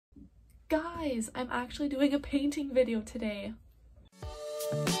Guys, I'm actually doing a painting video today.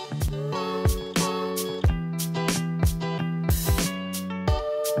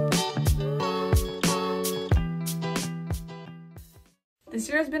 This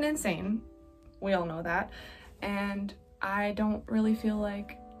year has been insane. We all know that. And I don't really feel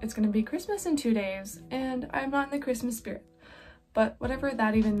like it's gonna be Christmas in 2 days, and I'm not in the Christmas spirit. But whatever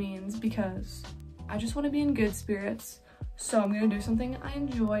that even means, because I just want to be in good spirits. So I'm gonna do something I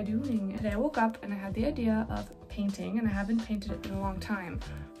enjoy doing. Today I woke up and I had the idea of painting, and I haven't painted it in a long time.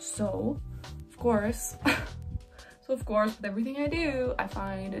 So of course, with everything I do, I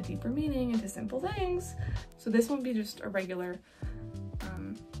find a deeper meaning into simple things. So this won't be just a regular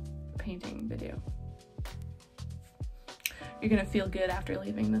painting video. You're gonna feel good after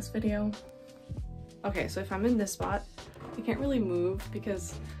leaving this video. Okay, so if I'm in this spot, I can't really move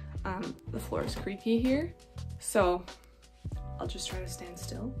because the floor is creaky here. So I'll just try to stand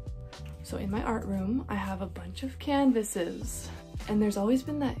still. So in my art room, I have a bunch of canvases, and there's always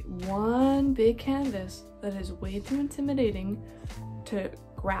been that one big canvas that is way too intimidating to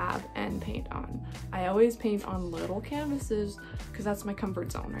grab and paint on. I always paint on little canvases because that's my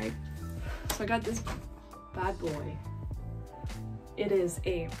comfort zone, right? So I got this bad boy. It is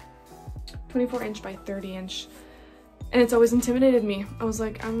a 24-inch by 30-inch, and it's always intimidated me. I was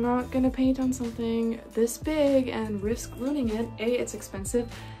like, I'm not gonna paint on something this big and risk ruining it. A, it's expensive.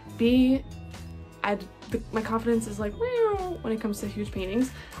 B, my confidence is like, wow, when it comes to huge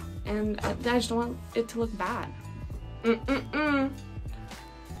paintings, and I just don't want it to look bad.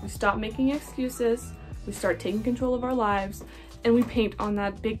 We stop making excuses, we start taking control of our lives, and we paint on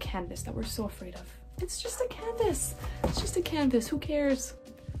that big canvas that we're so afraid of. It's just a canvas. It's just a canvas. Who cares?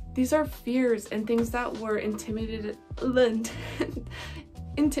 These are fears and things that were intimidated. I'm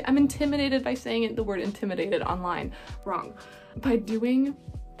intimidated by saying it, the word intimidated online. Wrong. By doing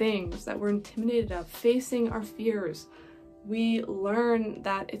things that we're intimidated of, facing our fears, we learn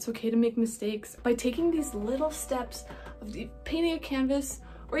that it's okay to make mistakes. By taking these little steps of painting a canvas,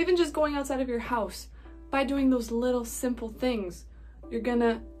 or even just going outside of your house, by doing those little simple things, your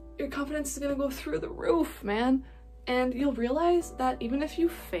confidence is gonna go through the roof, man. And you'll realize that even if you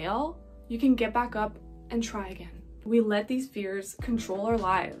fail, you can get back up and try again. We let these fears control our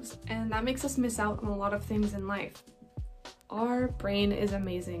lives, and that makes us miss out on a lot of things in life. Our brain is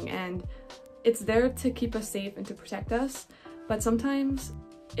amazing, and it's there to keep us safe and to protect us, but sometimes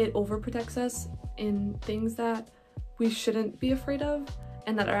it overprotects us in things that we shouldn't be afraid of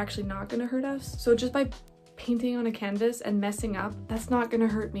and that are actually not gonna hurt us. So just by painting on a canvas and messing up, that's not gonna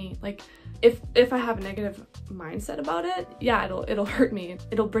hurt me. Like, if I have a negative mindset about it, yeah, it'll hurt me,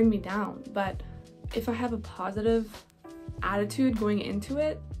 it'll bring me down. But if I have a positive attitude going into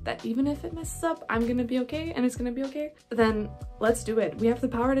it, that even if it messes up, I'm gonna be okay and it's gonna be okay, then let's do it. We have the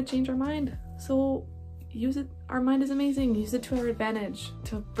power to change our mind, so use it. Our mind is amazing. Use it to our advantage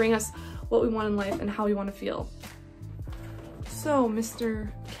to bring us what we want in life and how we want to feel. So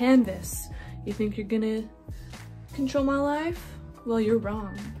Mr. Canvas, you think you're gonna control my life? Well, you're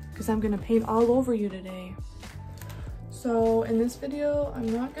wrong, because I'm gonna paint all over you today. So in this video,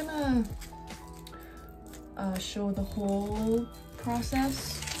 I'm not gonna show the whole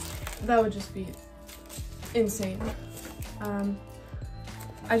process. That would just be insane. I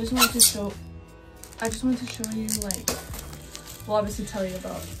just wanted to show you, like, well, obviously tell you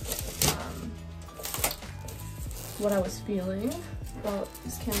about what I was feeling about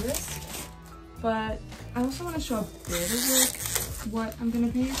this canvas, but I also want to show a bit of like what I'm gonna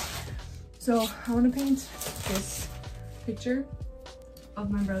paint. So I want to paint this picture of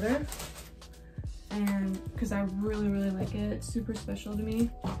my brother, and because I really like it, it's super special to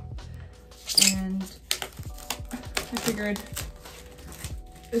me, and I figured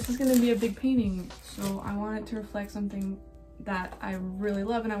this is gonna be a big painting, so I want it to reflect something that I really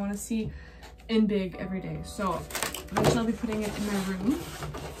love and I want to see in big every day. So eventually I'll be putting it in my room,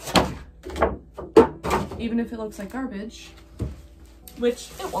 even if it looks like garbage,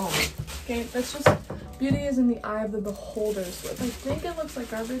 which it won't. Okay, that's just, beauty is in the eye of the beholder. So if I think it looks like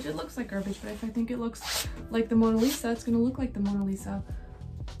garbage, it looks like garbage, but if I think it looks like the Mona Lisa, it's gonna look like the Mona Lisa.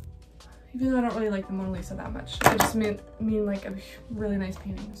 Even though I don't really like the Mona Lisa that much, I just mean like a really nice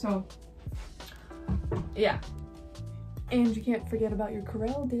painting. So yeah, and you can't forget about your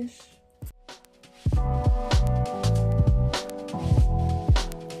Corelle dish.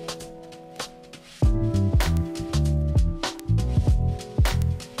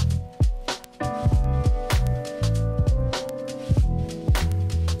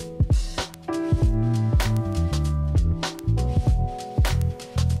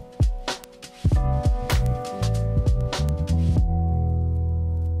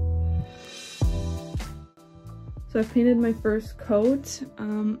 So I've painted my first coat.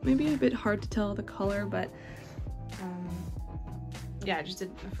 Maybe a bit hard to tell the color, but yeah, I just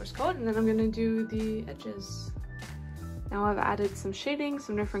did my first coat, and then I'm gonna do the edges. Now I've added some shading,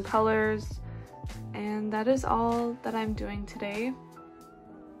 some different colors, and that is all that I'm doing today.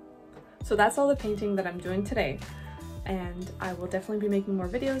 So that's all the painting that I'm doing today, and I will definitely be making more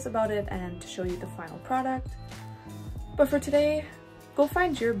videos about it and to show you the final product. But for today, go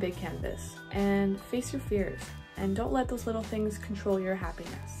find your big canvas and face your fears, and don't let those little things control your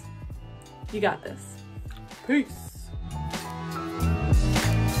happiness. You got this. Peace.